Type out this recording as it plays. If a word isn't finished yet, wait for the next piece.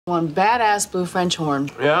One badass blue French horn.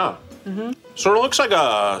 Yeah. Sort of looks like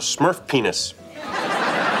a Smurf penis.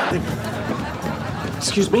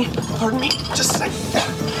 Excuse me. Pardon me. Just a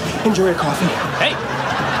sec. Enjoy your coffee. Hey!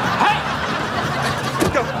 Hey!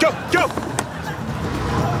 Go!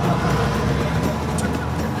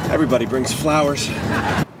 Everybody brings flowers.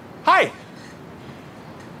 Hi!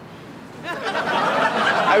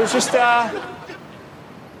 I was just,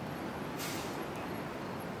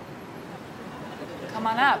 Come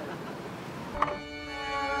on up.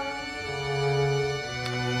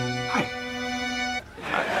 Hi.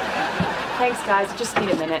 Thanks, guys. Just need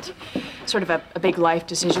a minute. Sort of a big life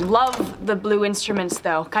decision. Love the blue instruments,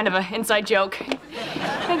 though. Kind of an inside joke.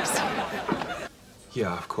 Thanks.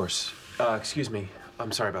 Yeah, of course. Excuse me.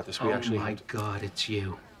 I'm sorry about this. We actually... Oh, my God, it's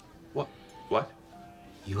you. What? What?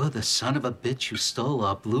 You're the son of a bitch who stole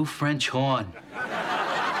our blue French horn.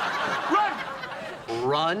 Run!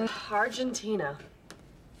 Run? Argentina.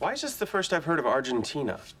 Why is this the first I've heard of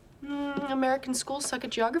Argentina? American schools suck at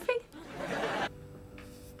geography?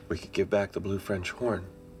 We could give back the blue French horn.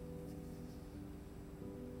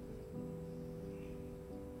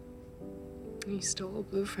 You stole a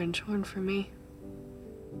blue French horn from me.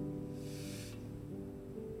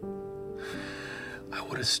 I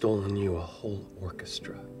would have stolen you a whole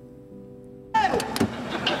orchestra. Robin,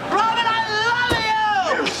 I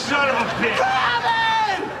love you! You son of a bitch! Robin!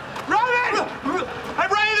 I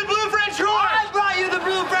brought you the blue French horn! I brought you the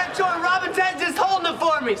blue French horn! Robin said just holding it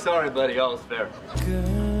for me! Sorry, buddy, all's fair.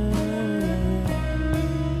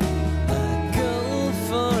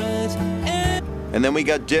 And then we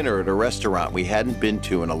got dinner at a restaurant we hadn't been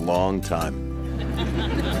to in a long time.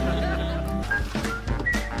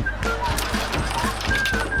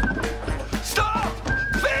 Stop!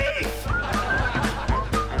 Thief!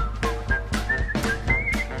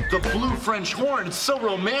 The blue French horn, it's so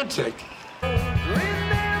romantic.